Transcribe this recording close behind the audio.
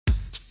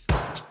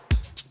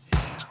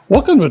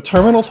Welcome to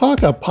Terminal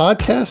Talk, a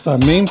podcast on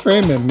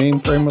mainframe and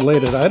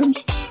mainframe-related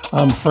items.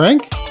 I'm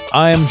Frank.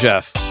 I am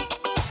Jeff.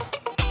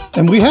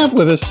 And we have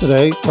with us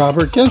today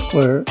Robert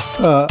Gensler,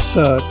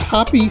 the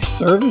copy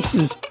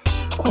services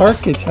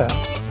architect,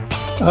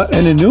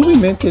 and a newly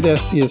minted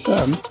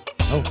SDSM.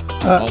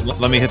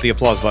 Let me hit the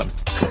applause button.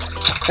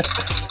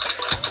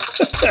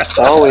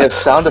 Oh, we have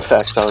sound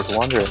effects. I was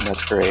wondering.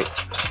 That's great.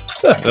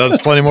 There's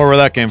plenty more where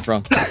that came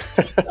from.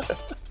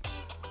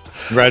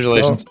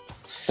 Congratulations.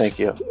 Thank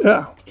you.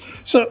 Yeah.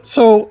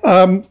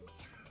 So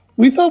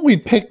we thought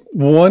we'd pick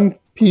one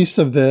piece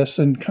of this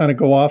and kind of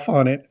go off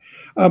on it.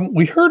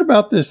 We heard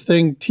about this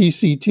thing,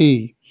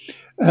 TCT,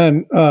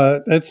 and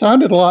it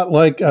sounded a lot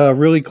like a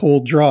really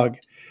cool drug.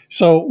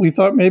 So we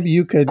thought maybe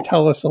you could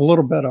tell us a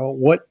little bit about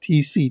what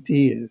TCT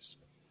is.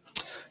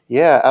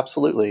 Yeah,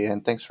 absolutely.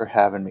 And thanks for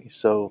having me.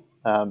 So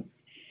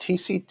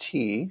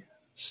TCT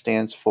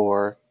stands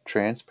for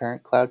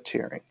Transparent Cloud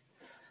Tiering.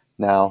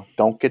 Now,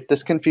 don't get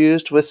this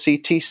confused with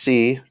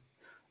CTC,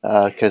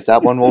 because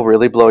that one will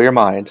really blow your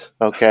mind,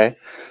 okay?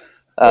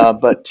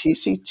 But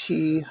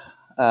TCT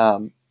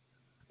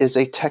is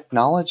a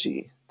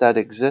technology that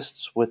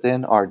exists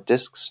within our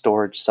disk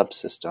storage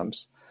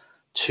subsystems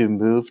to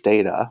move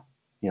data,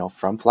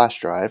 from flash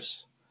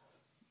drives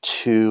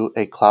to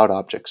a cloud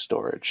object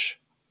storage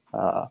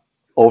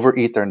over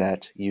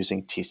Ethernet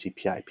using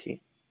TCP/IP.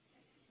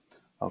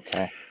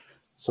 Okay,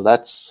 so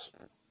that's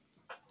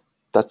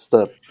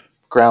the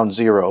ground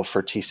zero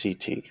for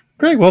TCT.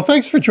 Great. Well,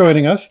 thanks for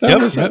joining us. That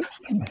was it.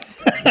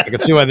 I can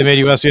see why they made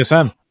you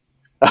SDSM.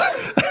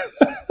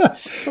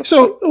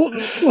 So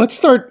let's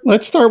start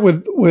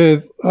with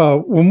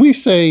when we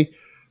say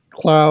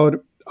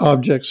cloud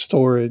object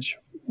storage,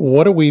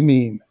 what do we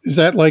mean? Is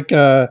that like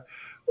a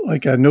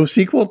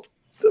NoSQL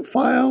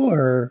file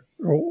or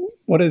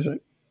what is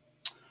it?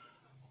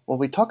 When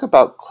we talk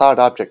about cloud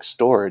object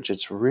storage,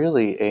 it's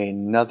really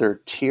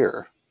another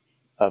tier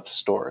of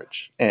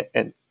storage,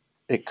 and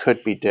it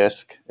could be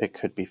disk, it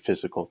could be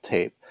physical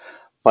tape,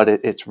 but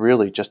it's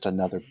really just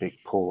another big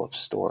pool of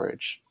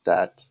storage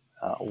that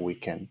we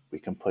can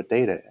put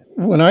data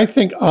in. When I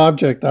think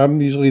object,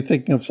 I'm usually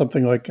thinking of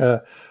something like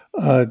a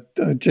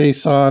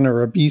JSON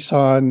or a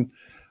BSON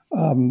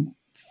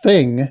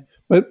thing,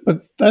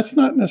 but that's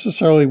not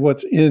necessarily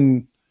what's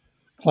in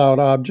cloud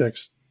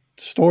objects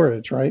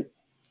storage, right?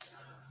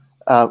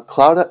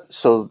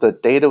 So the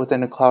data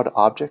within a cloud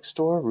object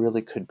store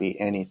really could be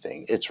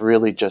anything. It's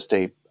really just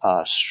a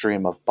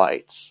stream of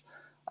bytes.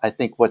 I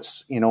think when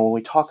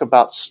we talk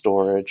about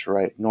storage,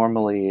 right,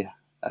 normally,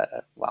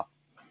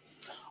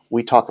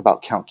 we talk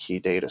about count key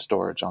data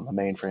storage on the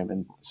mainframe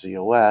in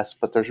z/OS,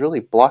 but there's really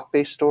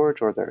block-based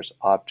storage or there's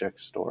object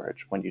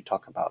storage when you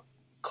talk about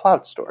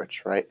cloud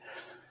storage, right?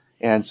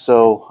 And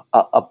so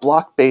a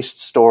block-based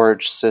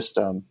storage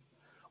system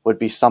would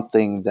be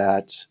something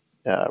that,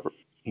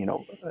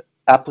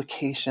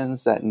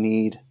 applications that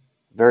need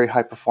very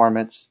high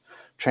performance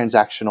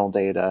transactional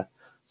data,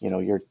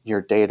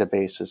 your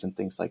databases and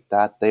things like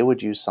that, they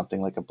would use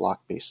something like a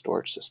block-based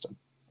storage system.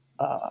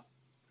 I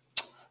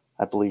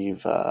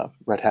believe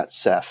Red Hat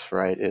Ceph,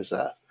 right, is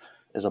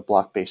a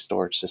block-based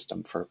storage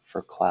system for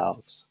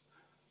clouds.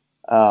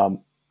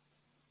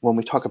 When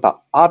we talk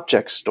about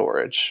object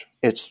storage,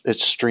 it's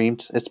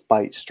streamed, it's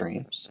byte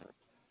streams,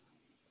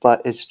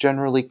 but it's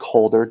generally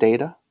colder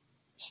data,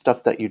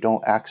 stuff that you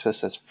don't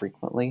access as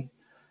frequently.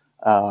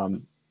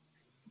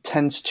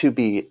 Tends to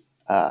be,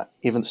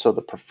 even so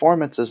the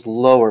performance is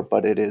lower,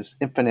 but it is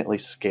infinitely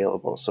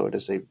scalable. So it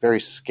is a very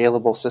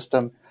scalable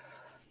system,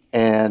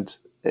 and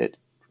it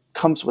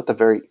comes with a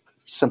very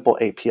simple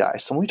API.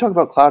 So when we talk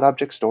about cloud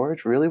object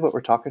storage, really what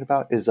we're talking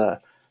about is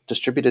a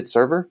distributed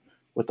server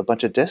with a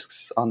bunch of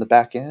disks on the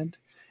back end,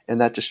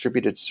 and that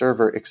distributed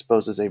server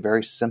exposes a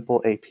very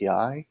simple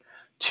API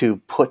to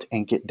put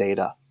and get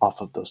data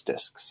off of those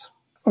disks.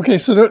 Okay,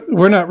 so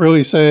we're not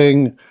really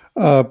saying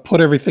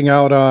put everything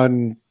out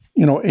on,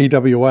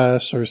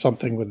 AWS or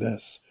something with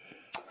this,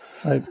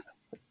 right?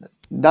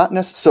 Not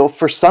necessarily. So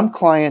for some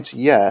clients,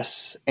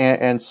 yes.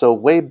 And so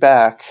way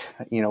back,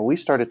 we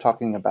started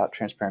talking about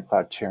transparent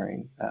cloud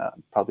tiering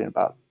probably in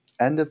about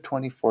end of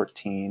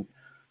 2014,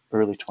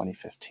 early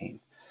 2015.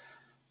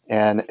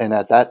 And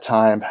at that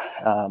time,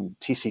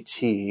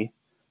 TCT,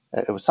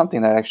 it was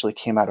something that actually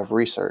came out of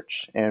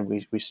research. And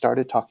we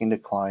started talking to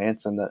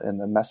clients, and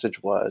the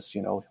message was,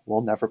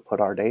 we'll never put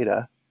our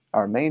data,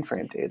 our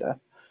mainframe data,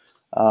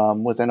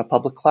 within a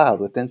public cloud,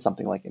 within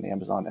something like an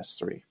Amazon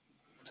S3.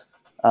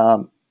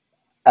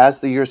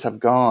 As the years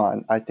have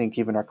gone, I think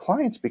even our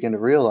clients begin to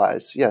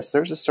realize, yes,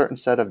 there's a certain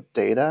set of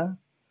data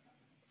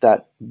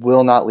that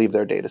will not leave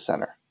their data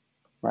center,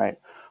 right?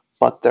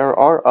 But there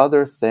are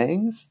other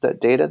things,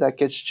 that data that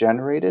gets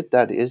generated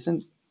that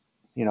isn't,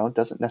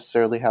 doesn't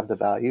necessarily have the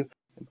value,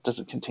 it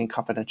doesn't contain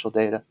confidential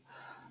data,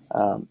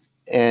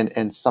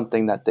 and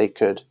something that they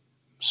could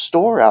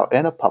store out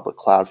in a public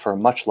cloud for a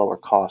much lower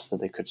cost than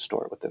they could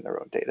store it within their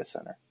own data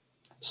center.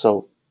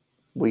 So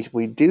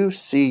we do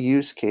see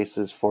use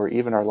cases for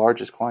even our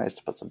largest clients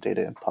to put some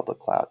data in public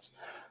clouds.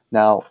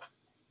 Now,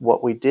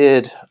 what we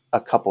did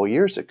a couple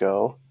years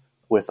ago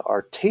with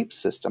our tape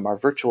system, our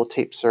virtual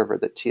tape server,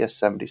 the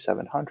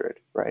TS7700,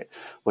 right,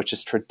 which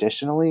is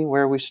traditionally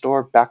where we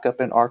store backup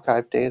and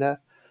archive data.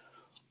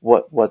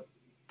 What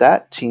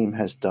that team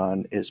has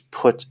done is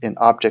put an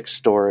object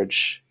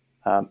storage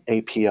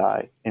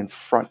API in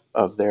front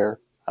of their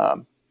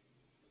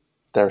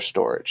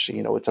storage.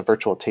 It's a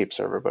virtual tape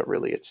server, but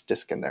really it's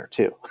disk in there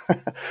too.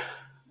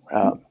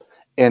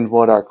 And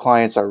what our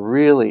clients are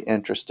really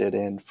interested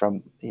in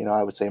from,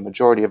 I would say a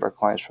majority of our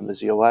clients from the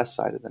ZOS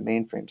side and the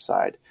mainframe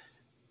side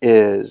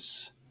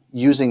is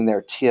using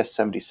their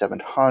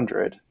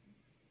TS7700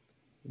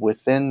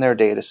 within their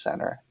data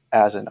center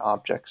as an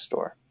object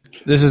store.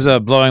 This is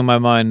blowing my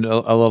mind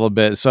a little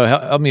bit. So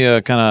help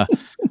me kind of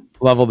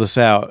level this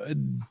out.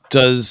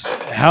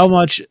 How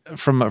much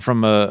from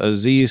a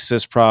Z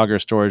sysprog or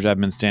storage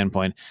admin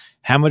standpoint,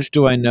 how much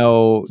do I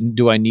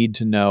need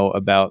to know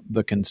about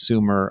the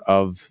consumer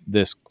of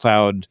this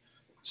cloud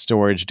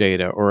storage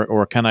data,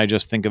 or can I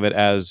just think of it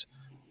as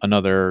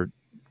another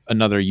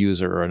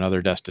user or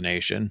another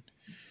destination?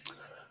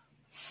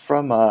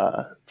 From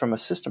a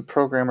system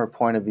programmer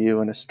point of view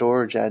and a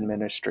storage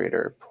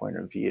administrator point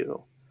of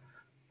view,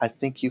 I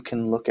think you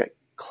can look at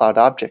Cloud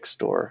Object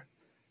Store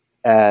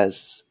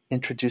as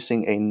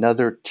introducing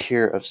another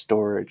tier of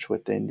storage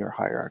within your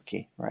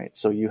hierarchy, right?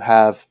 So you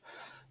have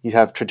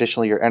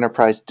traditionally your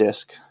enterprise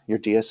disk, your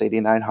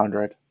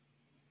DS8900,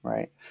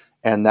 right?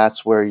 And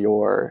that's where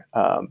your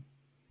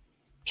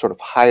sort of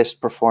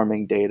highest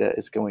performing data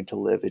is going to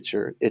live. It's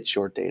your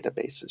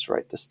databases,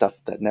 right? The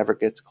stuff that never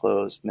gets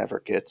closed, never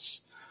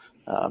gets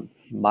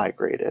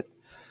migrated.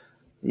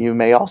 You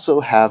may also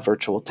have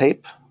virtual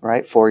tape,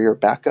 right, for your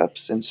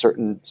backups and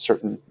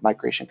certain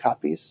migration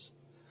copies.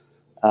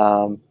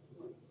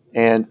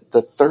 And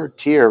the third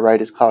tier,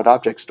 right, is Cloud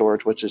Object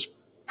Storage, which is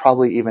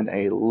probably even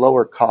a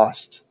lower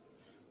cost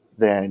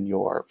than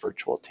your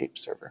virtual tape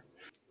server.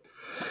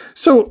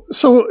 So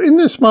in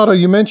this model,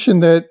 you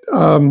mentioned that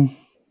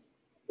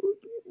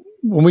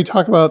when we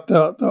talk about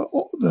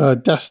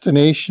the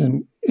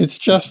destination, it's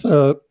just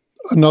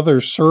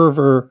another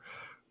server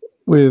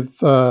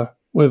with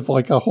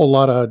like a whole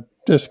lot of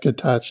disk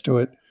attached to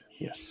it.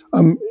 Yes.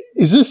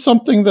 Is this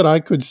something that I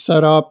could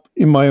set up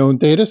in my own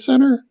data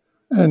center?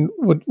 And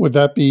would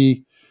that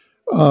be?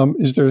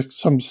 Is there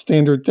some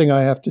standard thing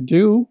I have to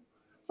do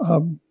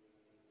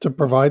to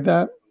provide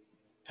that?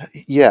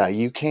 Yeah,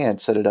 you can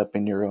set it up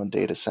in your own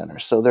data center.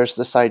 So there's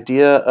this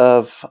idea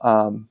of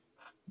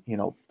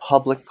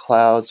public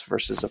clouds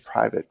versus a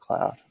private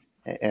cloud,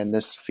 and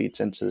this feeds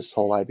into this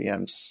whole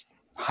IBM's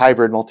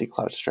hybrid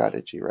multi-cloud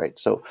strategy, right?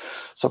 So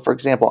for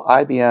example,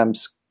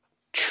 IBM's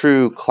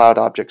true cloud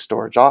object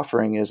storage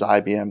offering is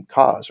IBM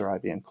COS, or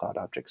IBM Cloud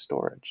Object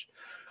Storage,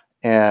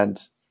 and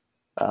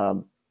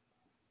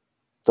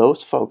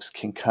those folks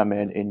can come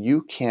in and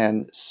you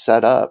can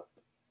set up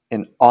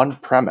an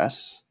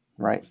on-premise,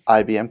 right,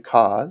 IBM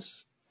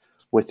COS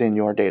within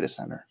your data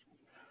center,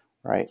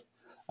 right?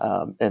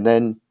 And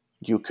then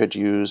you could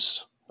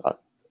use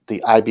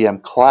the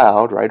IBM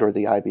cloud, right, or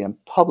the IBM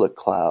public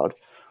cloud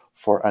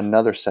for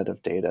another set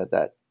of data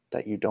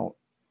that you don't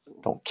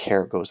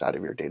care goes out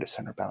of your data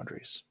center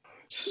boundaries.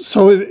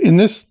 So in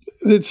this,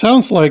 it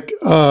sounds like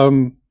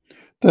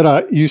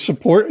that you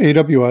support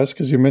AWS,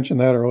 because you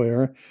mentioned that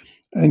earlier,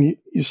 and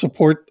you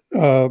support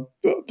the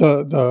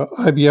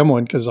IBM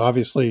one because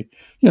obviously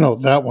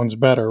that one's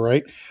better,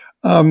 right?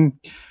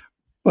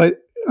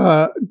 But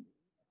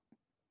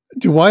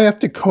do I have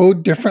to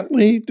code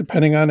differently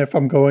depending on if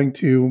I'm going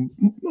to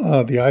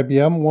the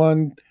IBM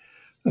one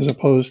as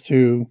opposed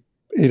to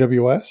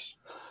AWS?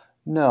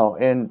 No,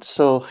 and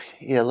so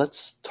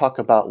let's talk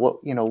about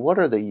what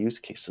are the use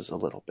cases a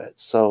little bit.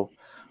 So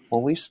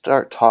when we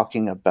start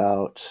talking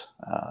about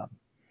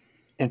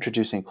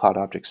introducing Cloud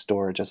Object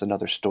Storage as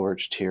another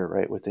storage tier,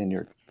 right, within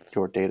your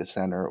data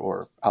center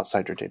or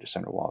outside your data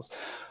center walls,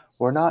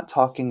 we're not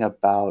talking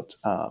about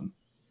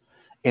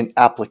an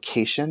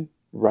application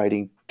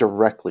writing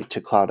directly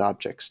to Cloud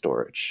Object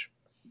Storage.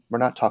 We're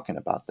not talking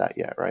about that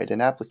yet, right?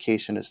 An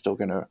application is still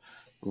going to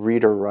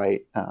read or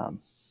write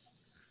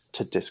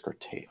to disk or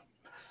tape.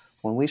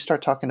 When we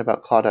start talking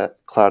about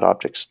Cloud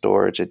Object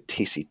Storage at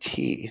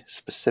TCT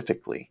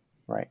specifically,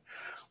 right,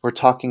 we're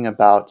talking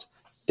about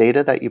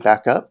data that you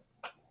back up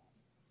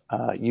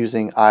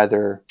using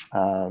either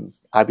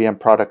IBM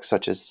products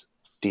such as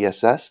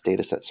DSS,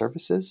 Dataset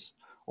Services,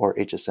 or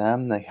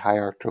HSM, the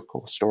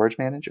Hierarchical Storage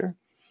Manager,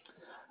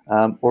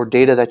 or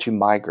data that you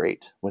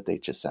migrate with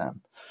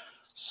HSM.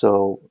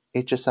 So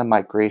HSM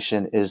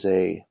migration is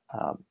a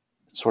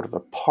sort of a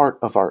part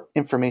of our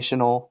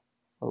informational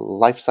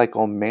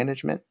lifecycle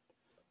management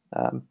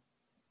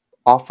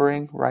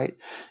offering, right?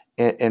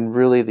 And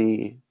really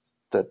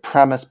the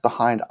premise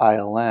behind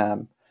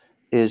ILM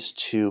is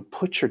to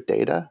put your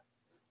data,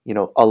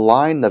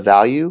 align the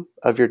value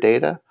of your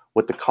data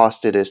with the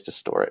cost it is to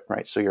store it,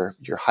 right? So your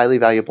highly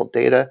valuable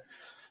data,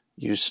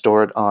 you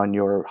store it on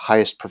your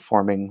highest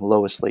performing,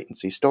 lowest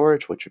latency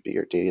storage, which would be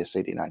your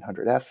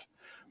DS8900F,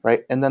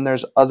 right? And then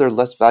there's other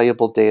less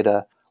valuable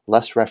data,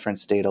 less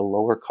reference data,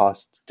 lower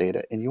cost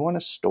data, and you want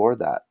to store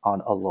that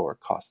on a lower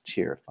cost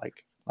tier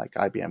like like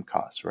IBM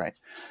costs, right?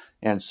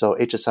 And so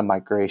HSM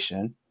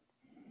migration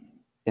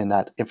in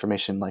that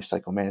information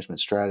lifecycle management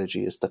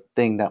strategy is the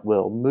thing that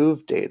will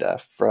move data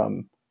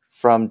from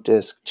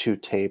disk to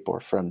tape or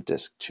from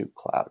disk to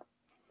cloud.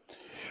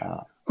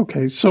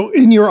 Okay, so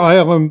in your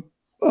ILM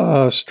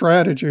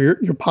strategy,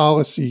 your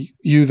policy,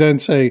 you then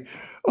say,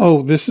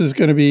 oh, this is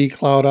going to be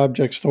cloud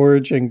object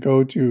storage and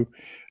go to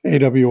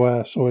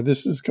AWS, or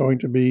this is going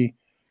to be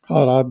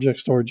cloud object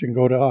storage and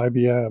go to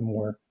IBM,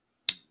 or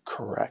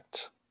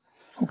Correct.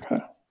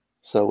 okay.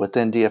 So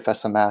within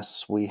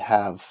DFSMS, we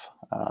have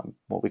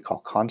what we call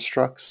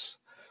constructs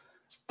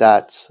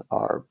that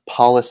are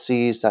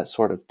policies that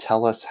sort of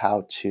tell us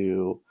how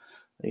to,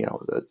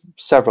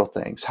 several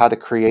things, how to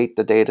create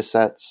the data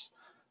sets,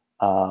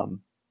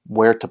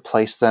 where to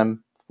place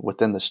them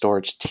within the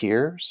storage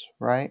tiers,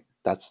 right?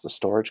 That's the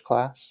storage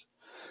class.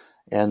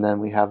 And then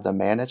we have the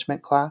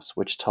management class,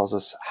 which tells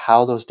us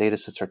how those data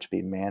sets are to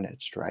be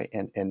managed, right?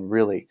 And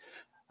really,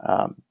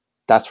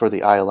 that's where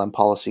the ILM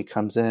policy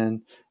comes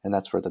in, and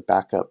that's where the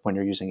backup, when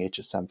you're using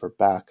HSM for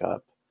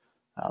backup,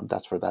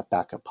 that's where that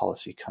backup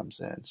policy comes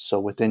in. So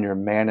within your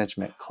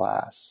management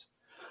class,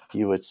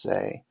 you would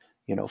say,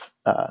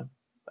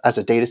 as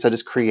a data set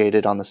is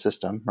created on the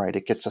system, right,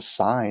 it gets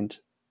assigned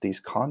these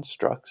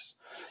constructs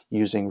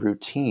using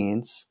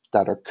routines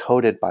that are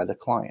coded by the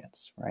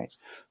clients, right?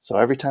 So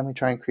every time we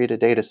try and create a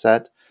data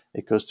set,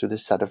 it goes through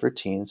this set of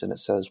routines and it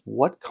says,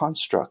 what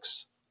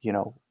constructs,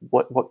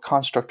 what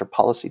construct or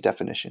policy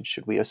definition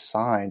should we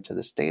assign to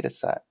this data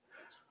set,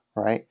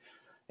 right?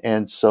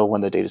 And so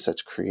when the data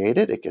set's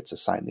created, it gets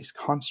assigned these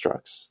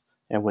constructs.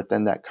 And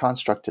within that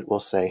construct, it will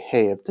say,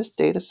 hey, if this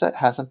data set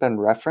hasn't been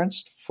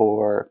referenced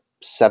for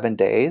 7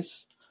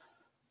 days,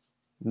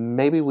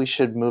 maybe we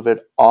should move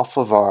it off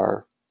of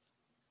our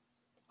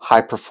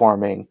high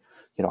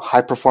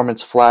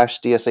performance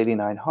flash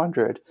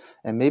DS8900,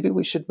 and maybe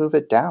we should move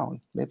it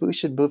down. Maybe we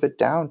should move it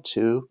down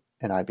to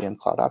an IBM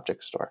Cloud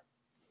Object Store.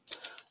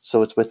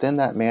 So it's within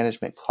that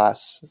management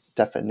class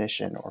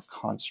definition or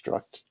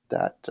construct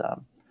that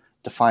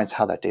defines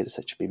how that data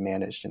set should be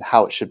managed and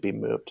how it should be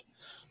moved.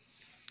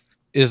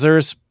 Is there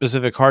a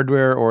specific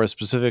hardware or a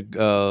specific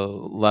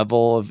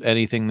level of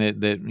anything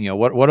that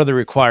what are the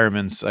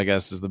requirements, I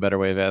guess is the better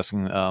way of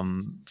asking,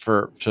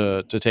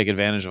 to take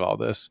advantage of all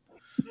this?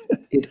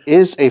 It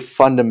is a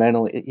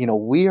fundamentally,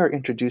 we are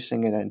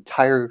introducing an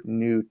entire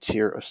new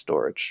tier of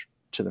storage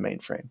to the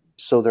mainframe.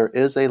 So there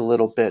is a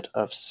little bit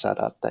of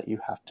setup that you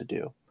have to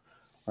do,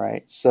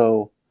 right?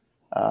 So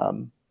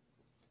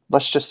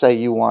let's just say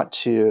you want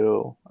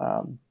to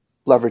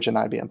leverage an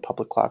IBM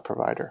public cloud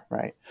provider,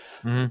 right?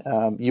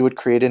 Mm-hmm. You would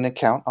create an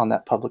account on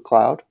that public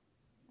cloud.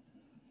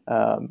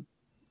 The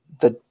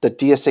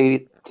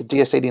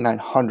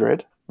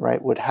DS8900,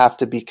 right, would have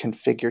to be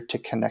configured to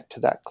connect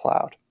to that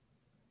cloud.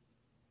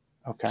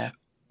 Okay.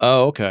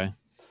 Oh, okay.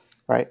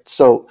 Right.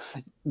 So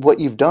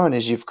what you've done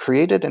is you've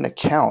created an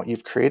account.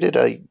 You've created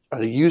a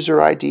user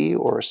ID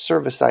or a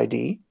service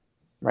ID,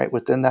 right,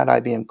 within that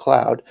IBM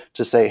cloud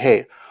to say,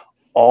 hey,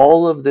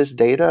 all of this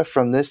data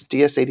from this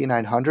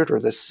DS8900 or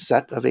this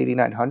set of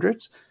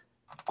 8900s,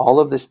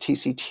 all of this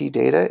TCT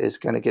data is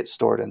going to get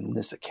stored in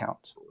this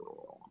account.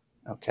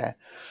 Okay.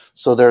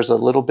 So there's a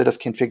little bit of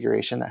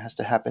configuration that has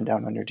to happen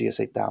down on your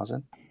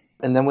DS8000.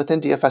 And then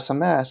within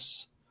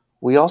DFSMS,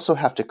 we also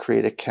have to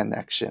create a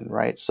connection,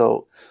 right?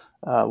 So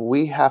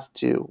we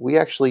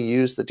actually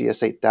use the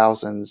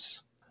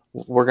DS8000s.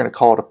 We're going to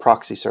call it a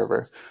proxy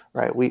server,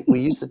 right? We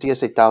use the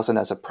DS8000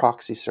 as a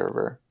proxy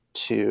server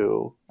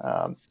to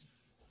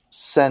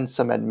send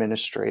some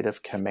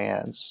administrative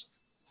commands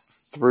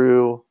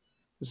through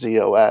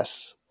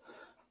z/OS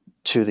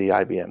to the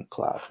IBM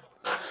cloud.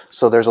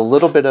 So there's a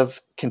little bit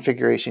of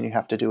configuration you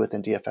have to do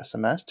within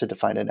DFSMS to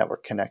define a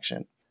network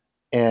connection.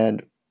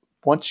 And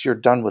once you're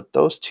done with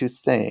those two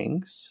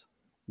things,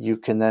 you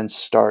can then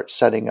start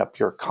setting up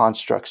your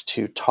constructs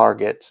to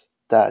target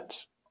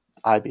that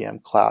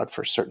IBM cloud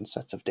for certain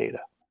sets of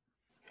data.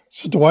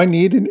 So do I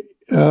need an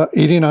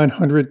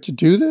 8900 to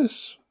do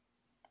this?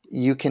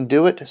 You can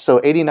do it.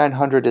 So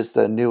 8900 is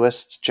the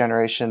newest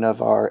generation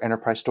of our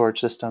enterprise storage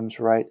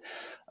systems, right?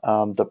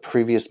 The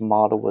previous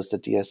model was the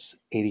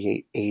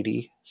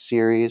DS8880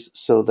 series.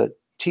 So the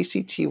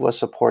TCT was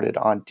supported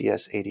on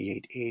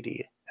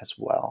DS8880 as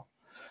well.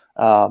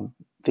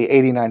 The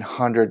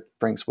 8900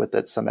 brings with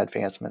it some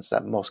advancements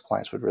that most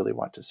clients would really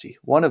want to see.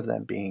 One of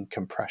them being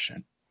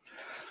compression.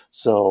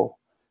 So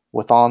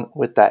with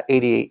that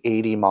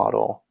 8880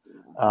 model,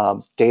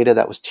 data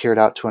that was tiered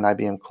out to an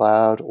IBM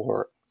cloud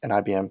or an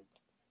IBM,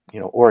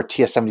 or a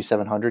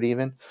TS7700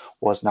 even,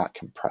 was not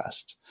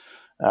compressed.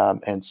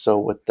 And so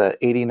with the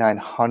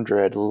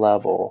 8900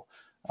 level,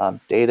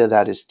 data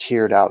that is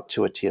tiered out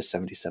to a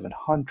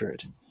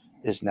TS7700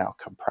 is now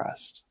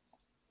compressed.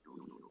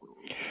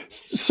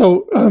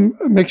 So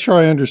make sure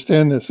I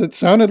understand this. It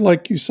sounded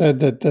like you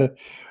said that the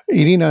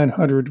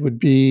 8900 would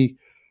be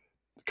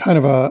kind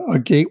of a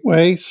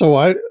gateway. So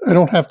I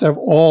don't have to have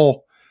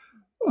all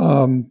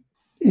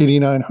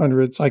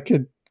 8900s. I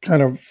could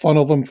kind of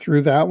funnel them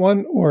through that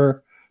one,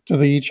 or do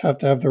they each have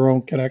to have their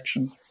own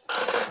connection?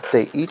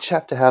 they each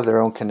have to have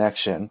their own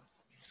connection,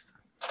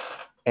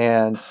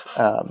 and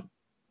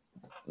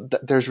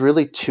there's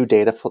really two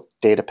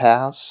data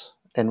paths.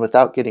 And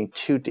without getting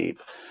too deep,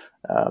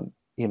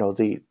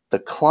 the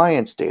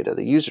client's data,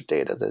 the user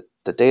data,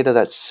 the data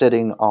that's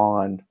sitting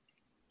on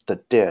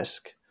the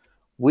disk,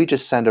 we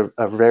just send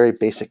a very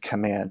basic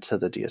command to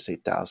the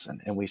DS8000,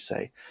 and we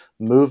say,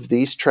 move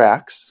these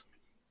tracks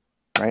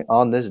right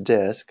on this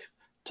disk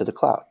to the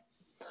cloud.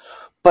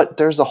 But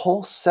there's a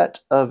whole set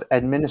of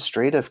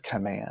administrative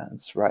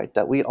commands, right,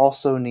 that we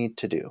also need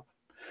to do.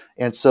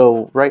 And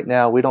so right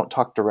now we don't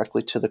talk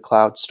directly to the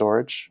cloud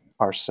storage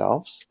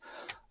ourselves,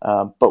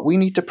 but we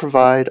need to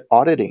provide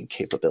auditing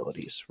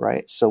capabilities,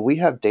 right? So we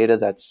have data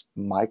that's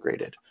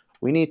migrated.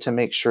 We need to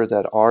make sure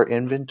that our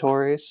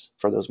inventories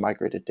for those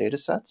migrated data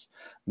sets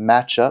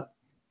match up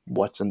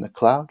what's in the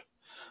cloud.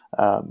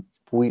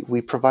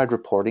 We provide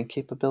reporting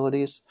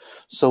capabilities.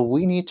 So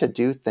we need to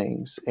do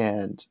things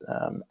and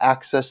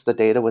access the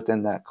data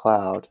within that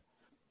cloud.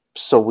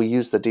 So we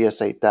use the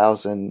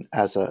DS8000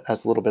 as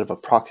a little bit of a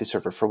proxy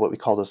server for what we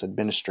call those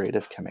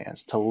administrative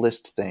commands to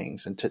list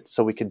things and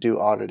so we can do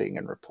auditing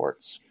and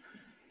reports.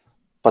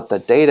 But the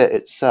data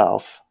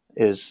itself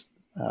is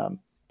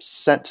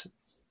sent.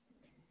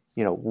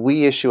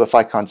 We issue a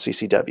FICON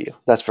CCW.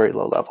 That's very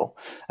low level,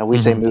 and we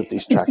say move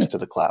these tracks to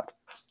the cloud.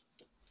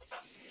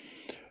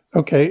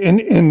 Okay,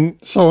 and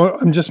so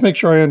I'm just make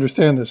sure I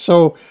understand this.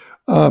 So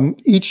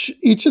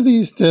each of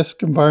these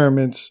disk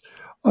environments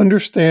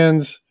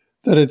understands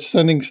that it's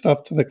sending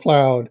stuff to the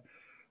cloud.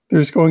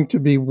 There's going to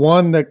be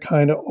one that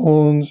kind of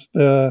owns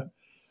the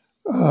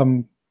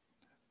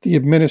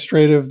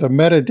administrative, the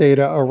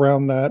metadata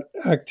around that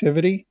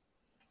activity.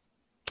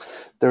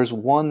 There's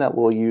one that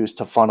we'll use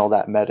to funnel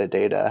that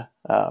metadata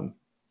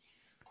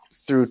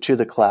through to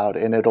the cloud,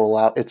 and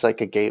it's like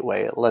a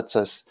gateway. It lets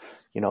us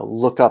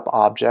look up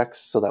objects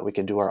so that we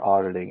can do our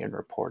auditing and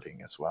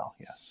reporting as well.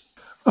 Yes.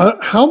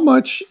 How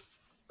much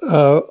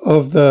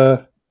of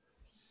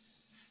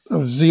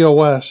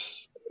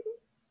ZOS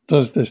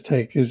does this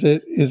take? Is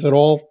it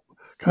all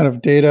kind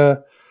of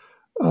data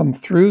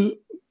through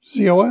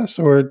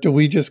ZOS, or do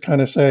we just kind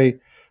of say,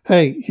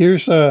 hey,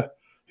 here's a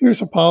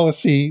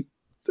policy,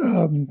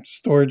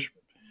 storage,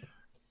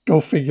 go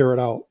figure it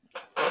out?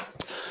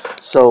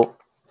 So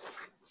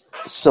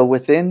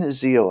within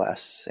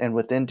ZOS and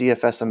within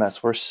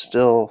DFSMS, we're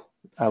still,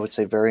 I would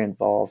say, very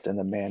involved in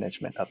the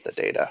management of the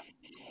data,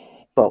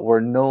 but we're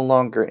no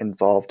longer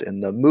involved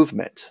in the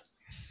movement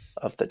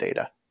of the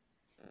data.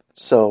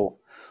 So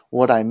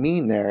what I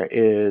mean there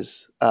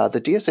is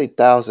the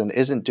DS8000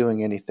 isn't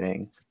doing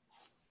anything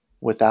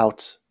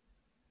without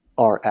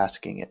our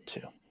asking it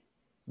to,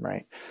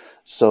 right?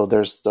 So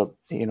there's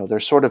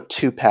there's sort of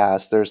two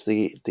paths. There's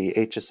the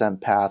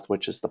HSM path,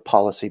 which is the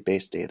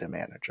policy-based data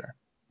manager,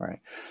 right?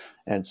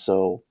 And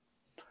so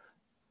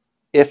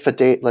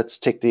let's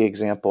take the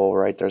example,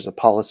 right? There's a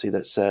policy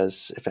that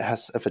says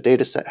if a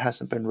data set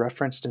hasn't been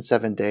referenced in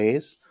 7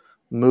 days,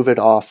 move it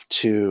off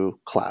to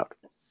cloud.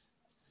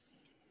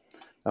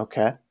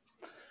 Okay.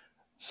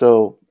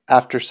 So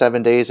after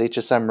 7 days,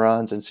 HSM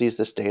runs and sees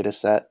this data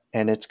set,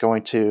 and it's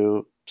going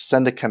to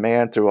send a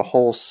command through a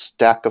whole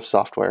stack of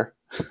software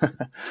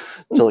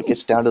until it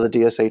gets down to the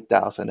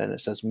DS8000, and it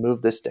says,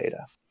 move this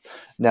data.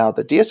 Now,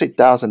 the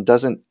DS8000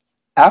 doesn't,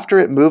 after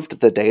it moved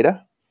the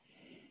data,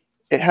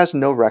 it has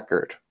no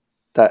record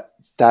that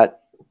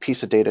that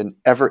piece of data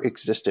ever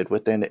existed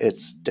within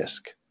its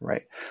disk,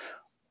 right?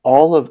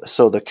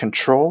 So the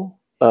control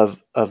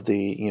of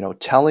the,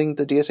 telling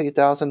the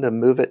DS8000 to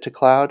move it to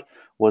cloud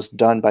was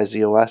done by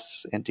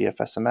ZOS and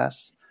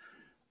DFSMS.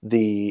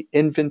 The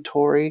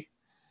inventory,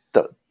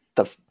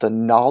 the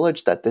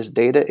knowledge that this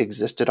data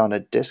existed on a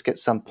disk at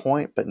some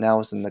point, but now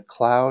is in the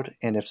cloud.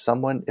 And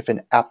if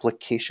an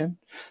application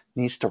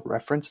needs to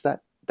reference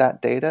that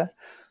data,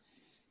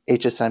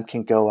 HSM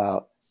can go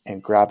out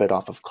and grab it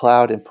off of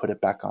cloud and put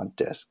it back on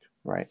disk,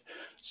 right?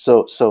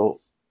 So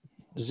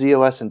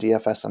ZOS and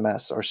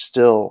DFSMS are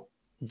still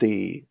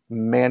the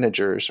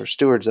managers or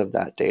stewards of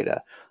that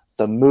data.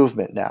 The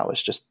movement now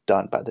is just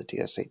done by the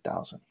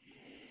DS8000.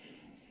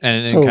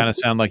 And it kind of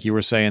sounded like you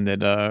were saying that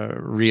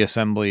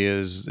reassembly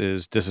is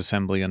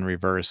disassembly in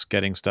reverse.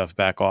 Getting stuff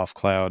back off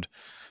cloud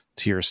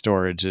to your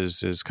storage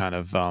is kind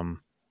of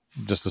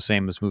just the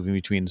same as moving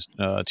between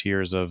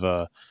tiers of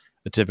a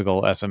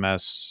typical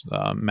SMS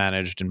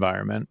managed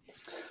environment.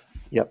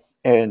 Yep.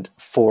 And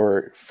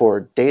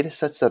for data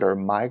sets that are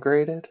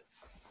migrated,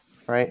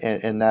 right,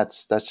 and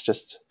that's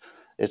just,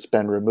 it's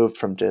been removed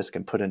from disk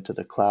and put into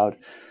the cloud.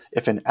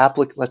 If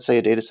let's say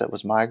a data set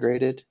was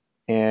migrated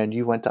and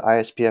you went to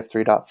ISPF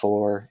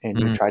 3.4 and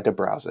you tried to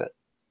browse it,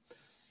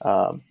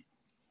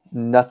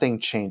 nothing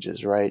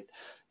changes, right?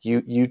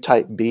 You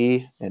type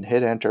B and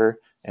hit enter,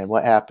 and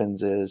what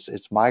happens is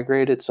it's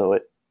migrated, so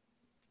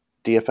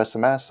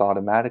DFSMS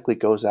automatically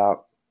goes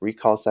out,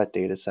 recalls that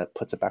data set,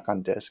 puts it back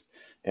on disk,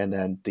 and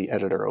then the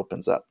editor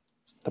opens up.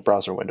 The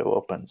browser window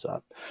opens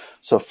up.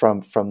 So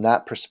from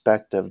that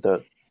perspective,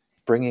 the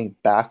bringing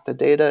back the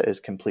data is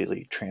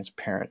completely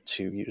transparent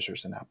to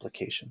users and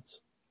applications.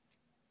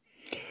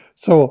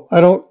 So I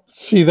don't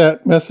see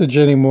that message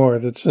anymore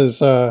that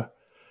says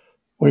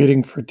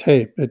waiting for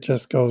tape. It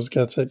just goes,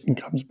 gets it,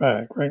 and comes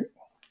back, right?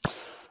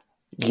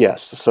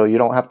 Yes, so you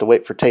don't have to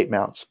wait for tape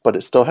mounts, but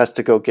it still has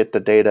to go get the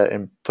data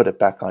and put it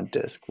back on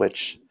disk,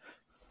 which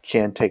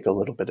can take a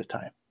little bit of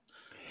time.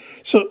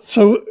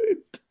 So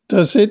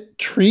does it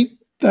treat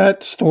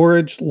that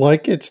storage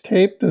like it's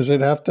tape? Does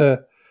it have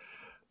to?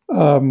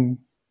 Can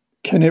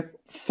it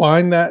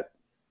find that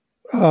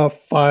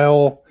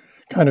file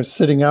kind of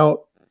sitting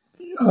out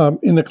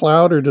in the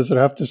cloud, or does it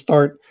have to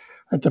start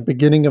at the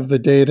beginning of the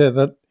data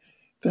that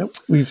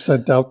we've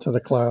sent out to the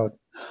cloud?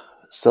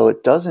 So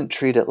it doesn't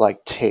treat it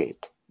like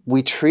tape.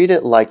 We treat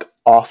it like an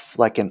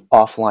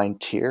offline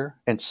tier.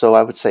 And so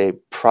I would say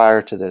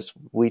prior to this,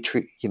 we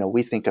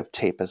think of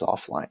tape as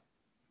offline,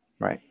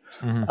 right?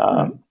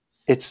 Mm-hmm.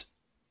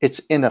 It's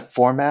in a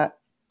format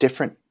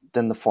different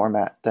than the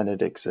format than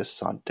it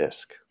exists on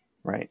disk,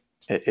 right?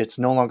 It's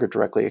no longer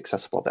directly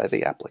accessible by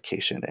the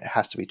application. It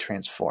has to be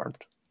transformed.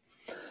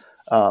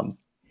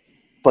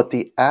 But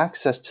the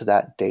access to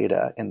that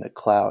data in the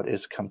cloud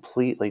is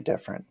completely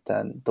different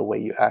than the way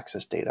you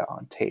access data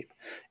on tape.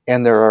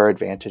 And there are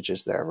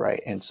advantages there,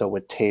 right? And so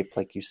with tape,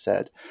 like you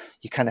said,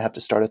 you kind of have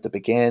to start at the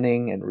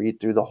beginning and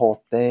read through the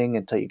whole thing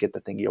until you get the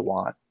thing you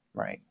want,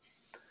 right?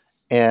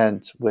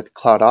 And with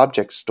Cloud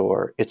Object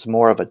Store, it's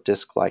more of a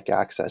disk-like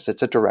access.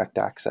 It's a direct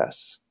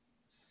access.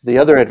 The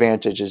other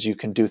advantage is you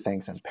can do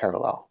things in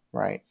parallel,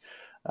 right?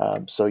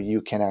 So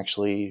you can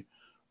actually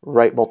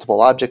write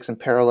multiple objects in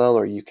parallel,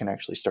 or you can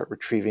actually start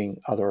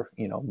retrieving other,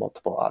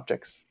 multiple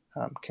objects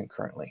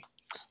concurrently.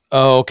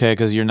 Oh, okay,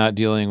 because you're not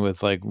dealing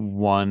with like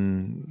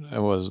one. It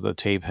was the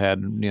tape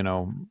had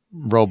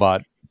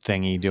robot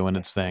thingy doing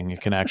its thing. It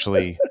can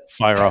actually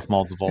fire off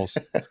multiples.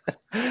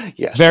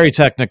 Yes. Very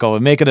technical.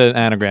 Make it an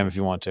anagram if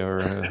you want to, or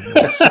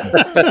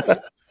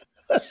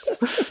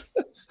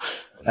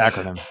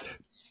acronym.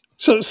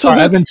 So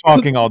Sorry, I've been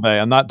talking all day.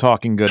 I'm not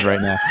talking good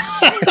right now.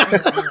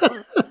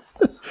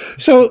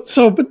 So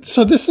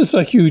this is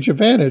a huge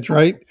advantage,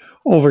 right?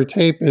 Over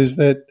tape is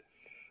that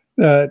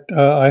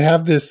I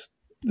have this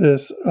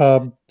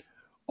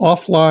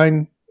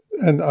offline,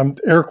 and I'm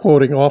air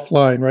quoting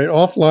offline, right?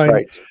 Offline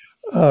Right.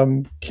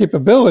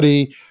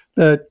 Capability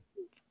that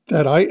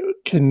I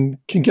can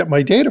get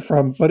my data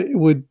from, but it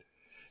would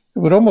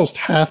almost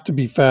have to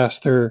be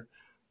faster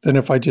than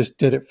if I just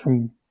did it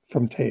from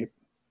tape.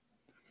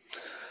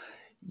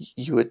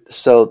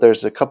 So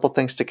there's a couple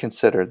things to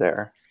consider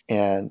there,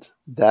 and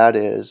that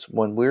is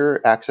when we're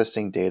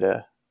accessing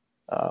data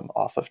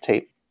off of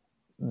tape,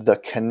 the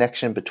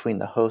connection between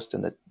the host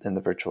and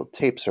the virtual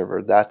tape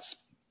server,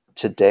 that's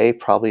today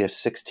probably a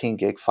 16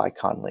 gig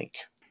FICON link,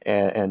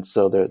 and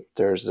so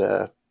there's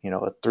a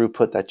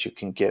throughput that you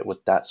can get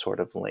with that sort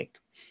of link.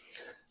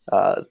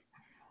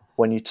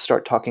 When you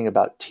start talking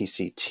about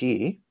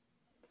TCT,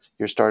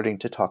 you're starting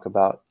to talk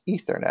about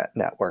Ethernet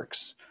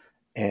networks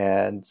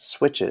and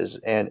switches.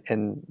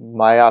 And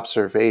my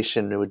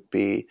observation would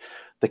be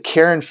the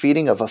care and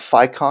feeding of a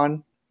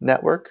FICON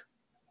network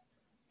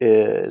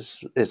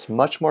it's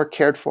much more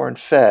cared for and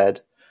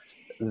fed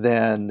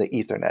than the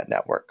Ethernet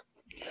network.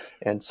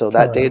 And so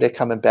that data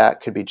coming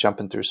back could be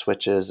jumping through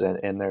switches,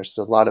 and there's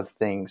a lot of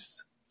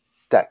things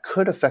that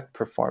could affect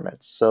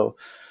performance. So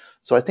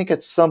I think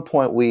at some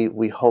point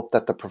we hope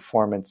that the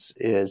performance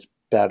is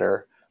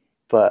better,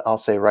 but I'll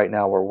say right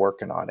now we're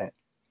working on it.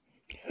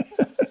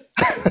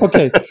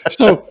 Okay,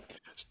 so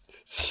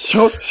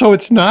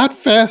it's not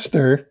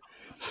faster.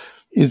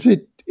 Is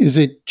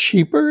it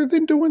cheaper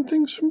than doing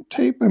things from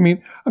tape? I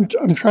mean, I'm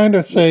trying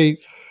to say,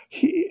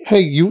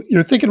 hey,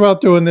 you're thinking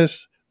about doing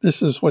this.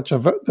 This is what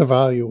the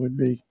value would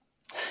be.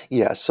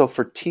 Yeah. So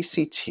for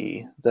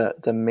TCT,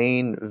 the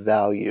main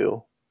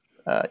value,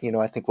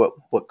 I think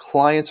what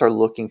clients are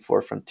looking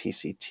for from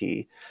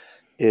TCT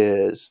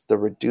is the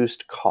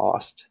reduced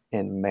cost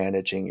in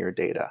managing your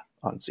data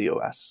on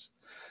z/OS.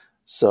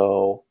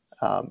 So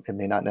it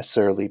may not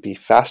necessarily be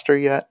faster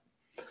yet,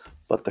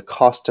 but the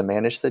cost to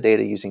manage the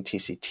data using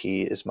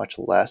TCT is much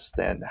less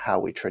than how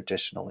we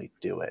traditionally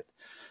do it.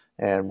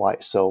 And why?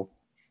 So,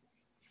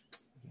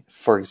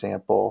 for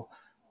example,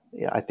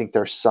 I think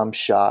there are some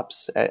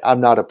shops.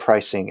 I'm not a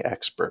pricing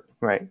expert,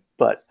 right?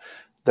 But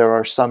there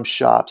are some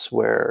shops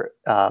where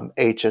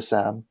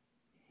HSM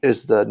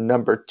is the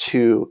number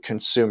 2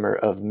 consumer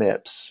of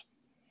MIPS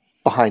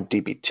behind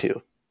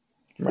DB2,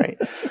 right?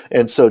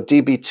 And so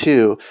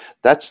DB2,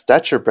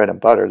 that's your bread and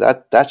butter.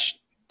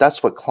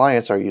 That's what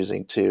clients are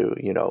using to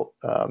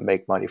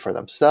make money for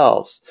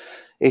themselves.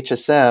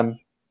 HSM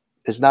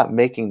is not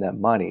making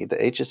them money. The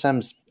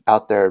HSM's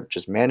out there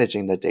just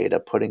managing the data,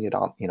 putting it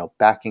on,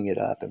 backing it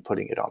up and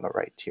putting it on the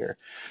right tier.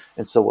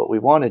 And so what we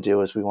want to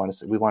do is we want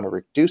to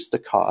reduce the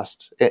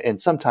cost, and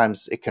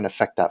sometimes it can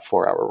affect that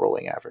 4-hour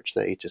rolling average,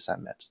 the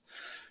HSM MIPS.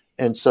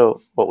 And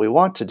so what we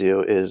want to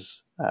do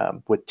is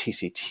with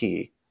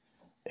TCT,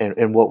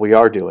 and what we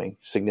are doing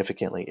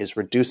significantly is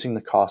reducing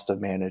the cost of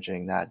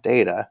managing that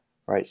data,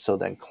 right? So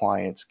then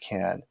clients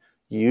can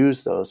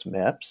use those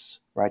MIPS,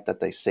 right, that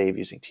they save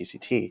using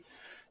TCT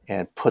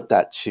and put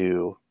that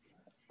to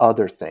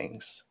other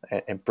things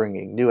and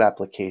bringing new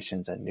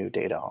applications and new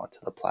data onto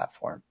the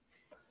platform.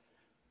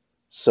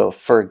 So,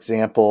 for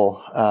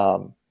example,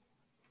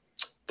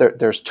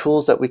 there's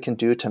tools that we can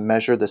do to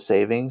measure the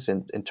savings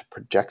and to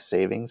project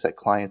savings that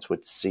clients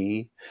would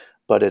see,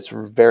 but it's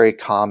very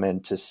common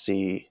to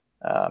see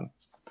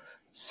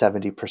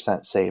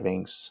 70%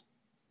 savings,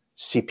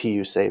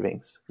 CPU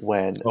savings,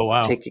 when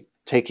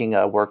taking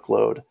a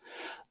workload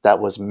that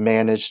was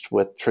managed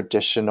with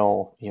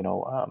traditional,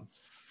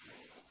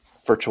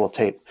 virtual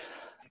tape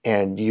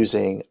and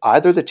using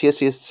either the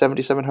TSC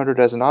 7700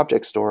 as an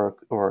object store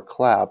or a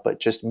cloud, but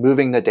just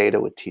moving the data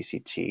with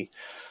TCT.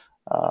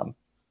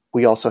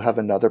 We also have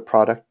another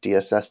product,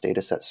 DSS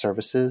Dataset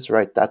Services,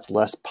 right? That's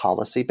less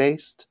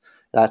policy-based.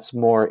 That's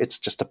more, it's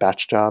just a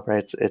batch job,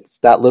 right? It's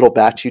that little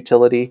batch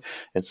utility.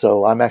 And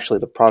so I'm actually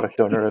the product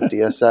owner of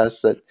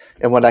DSS.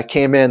 And when I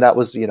came in, that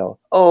was,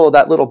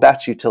 that little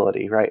batch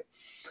utility, right?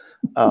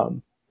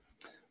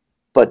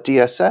 But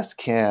DSS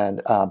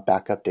can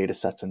back up data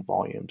sets and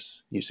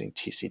volumes using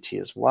TCT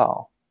as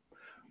well,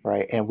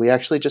 right? And we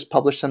actually just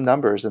published some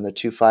numbers in the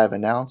 2.5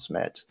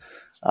 announcement.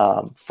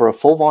 For a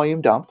full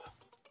volume dump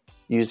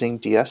using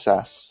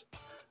DSS,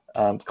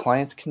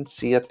 clients can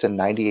see up to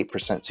 98%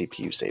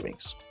 CPU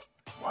savings.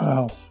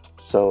 Wow.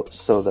 So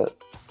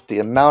the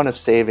amount of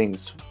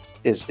savings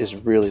is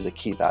really the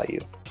key value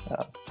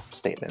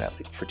statement, at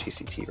least for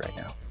TCT right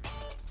now.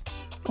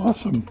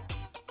 Awesome.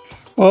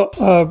 Well,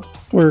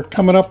 we're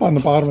coming up on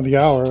the bottom of the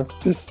hour.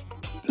 This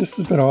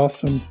has been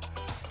awesome,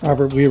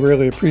 Robert. We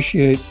really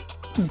appreciate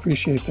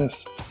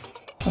this.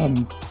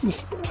 I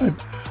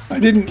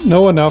didn't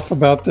know enough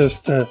about this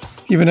to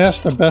even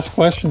ask the best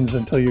questions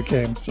until you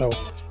came. So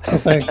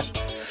thanks.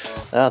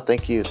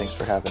 Thank you. Thanks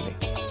for having me.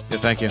 Yeah,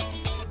 thank you.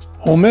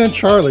 Old Man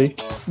Charlie,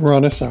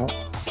 run us out.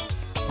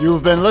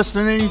 You've been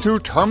listening to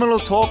Terminal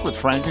Talk with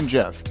Frank and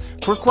Jeff.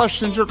 For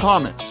questions or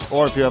comments,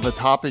 or if you have a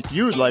topic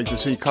you'd like to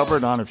see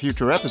covered on a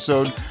future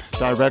episode,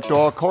 direct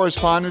all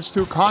correspondence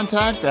to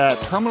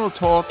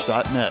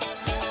contact@terminaltalk.net.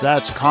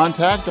 That's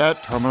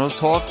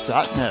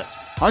contact@terminaltalk.net.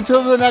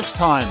 Until the next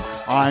time,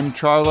 I'm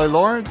Charlie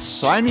Lawrence,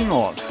 signing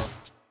off.